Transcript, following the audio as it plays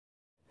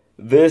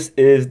This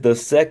is the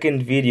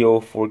second video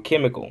for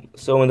chemical.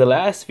 So in the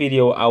last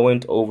video I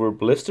went over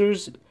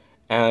blisters,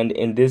 and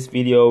in this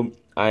video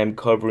I am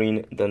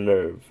covering the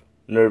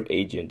nerve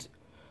agent,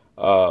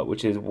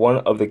 which is one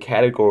of the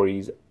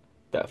categories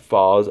that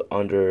falls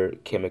under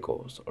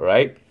chemicals,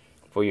 alright,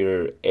 for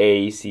your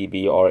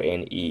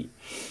A-CBRNE.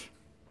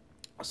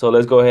 So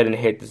let's go ahead and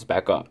hit this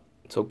back up.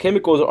 So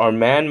chemicals are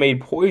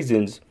man-made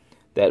poisons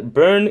that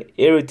burn,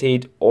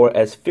 irritate, or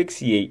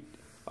asphyxiate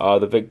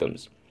the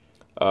victims.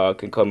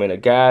 Can come in a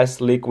gas,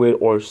 liquid,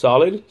 or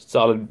solid.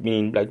 Solid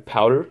meaning like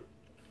powder.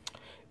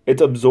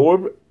 It's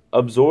absorbed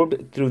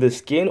through the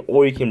skin,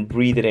 or you can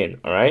breathe it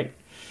in. All right.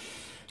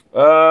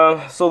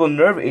 So the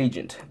nerve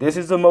agent. This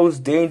is the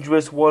most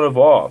dangerous one of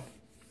all.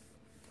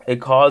 It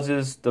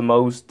causes the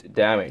most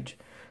damage.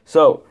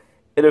 So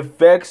it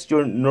affects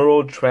your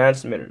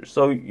neurotransmitters.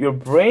 So your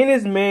brain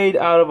is made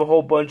out of a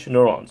whole bunch of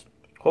neurons,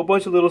 a whole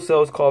bunch of little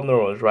cells called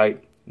neurons,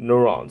 right?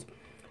 Neurons.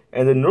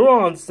 And the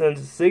neurons send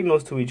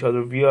signals to each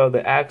other via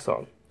the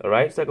axon, all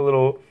right? It's like a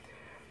little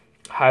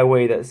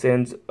highway that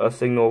sends a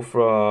signal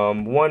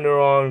from one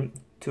neuron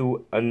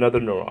to another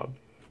neuron.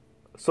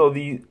 So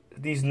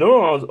these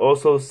neurons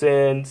also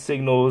send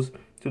signals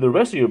to the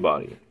rest of your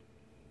body.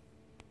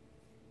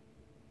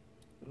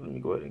 Let me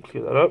go ahead and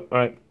clear that up. All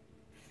right.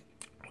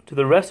 To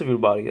the rest of your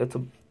body. That's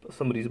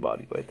somebody's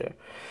body right there.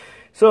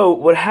 So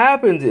what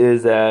happens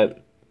is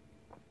that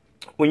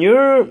when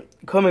you're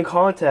come in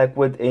contact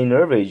with a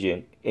nerve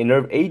agent,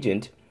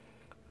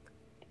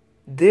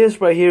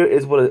 this right here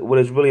is what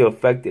is really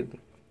affected.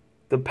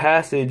 The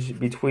passage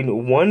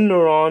between one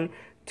neuron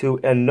to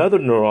another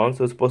neuron,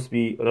 so it's supposed to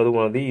be another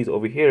one of these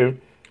over here,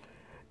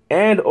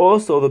 and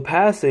also the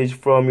passage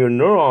from your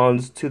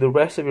neurons to the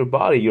rest of your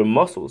body, your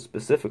muscles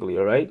specifically,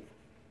 all right?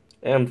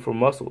 M for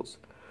muscles.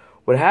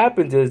 What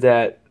happens is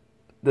that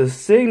the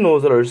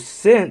signals that are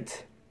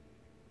sent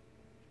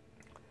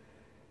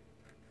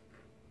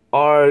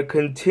are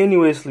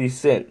continuously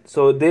sent.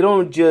 So they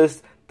don't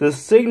just, the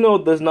signal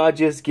does not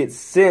just get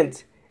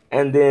sent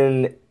and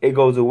then it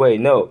goes away.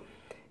 No,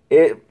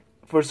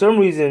 for some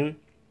reason,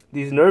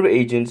 these nerve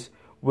agents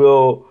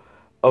will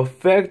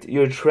affect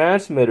your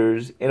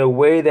transmitters in a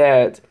way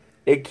that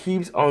it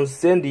keeps on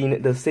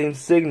sending the same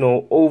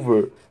signal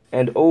over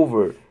and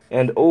over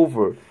and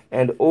over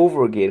and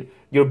over again.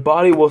 Your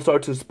body will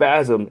start to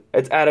spasm.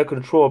 It's out of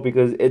control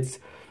because it's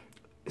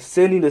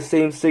sending the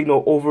same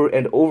signal over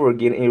and over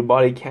again, and your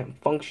body can't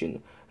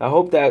function. I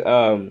hope that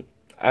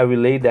I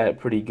relayed that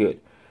pretty good.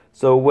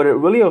 So what it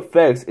really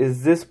affects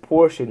is this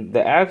portion,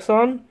 the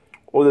axon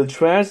or the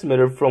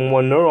transmitter from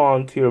one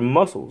neuron to your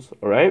muscles,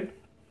 all right?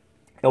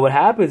 And what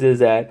happens is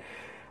that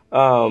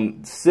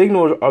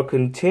signals are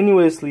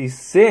continuously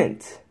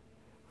sent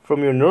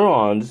from your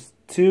neurons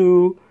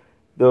to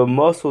the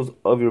muscles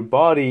of your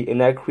body,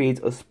 and that creates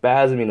a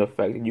spasming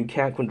effect. You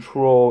can't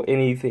control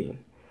anything.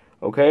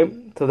 Okay,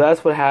 so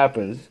that's what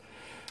happens.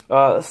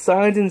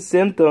 Signs and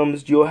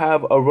symptoms: you'll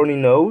have a runny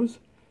nose,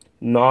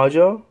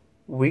 nausea,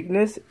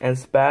 weakness, and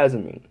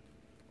spasming.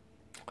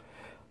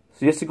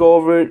 So just to go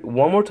over it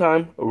one more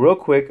time, real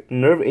quick: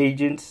 nerve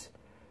agents,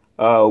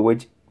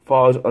 which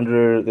falls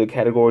under the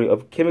category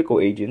of chemical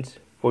agents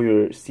for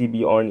your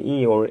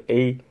CBRNE or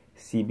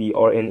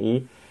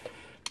A-CBRNE.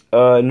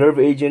 Nerve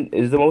agent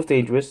is the most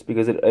dangerous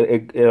because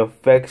it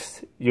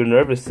affects your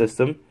nervous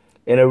system,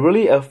 and it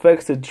really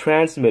affects the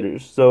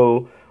transmitters,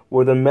 so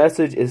where the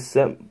message is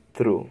sent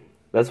through.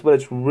 That's what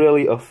it's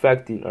really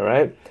affecting, all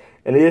right?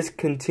 And it just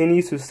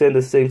continues to send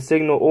the same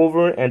signal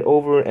over and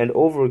over and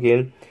over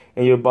again,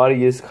 and your body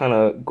just kind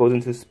of goes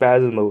into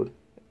spasm mode.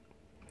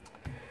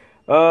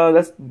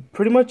 That's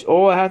pretty much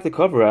all I have to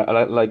cover.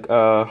 Like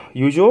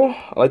usual,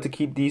 I like to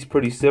keep these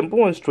pretty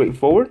simple and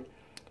straightforward.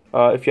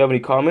 If you have any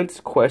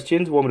comments,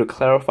 questions, want me to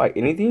clarify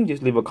anything,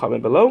 just leave a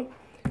comment below,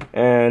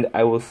 and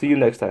I will see you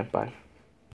next time. Bye.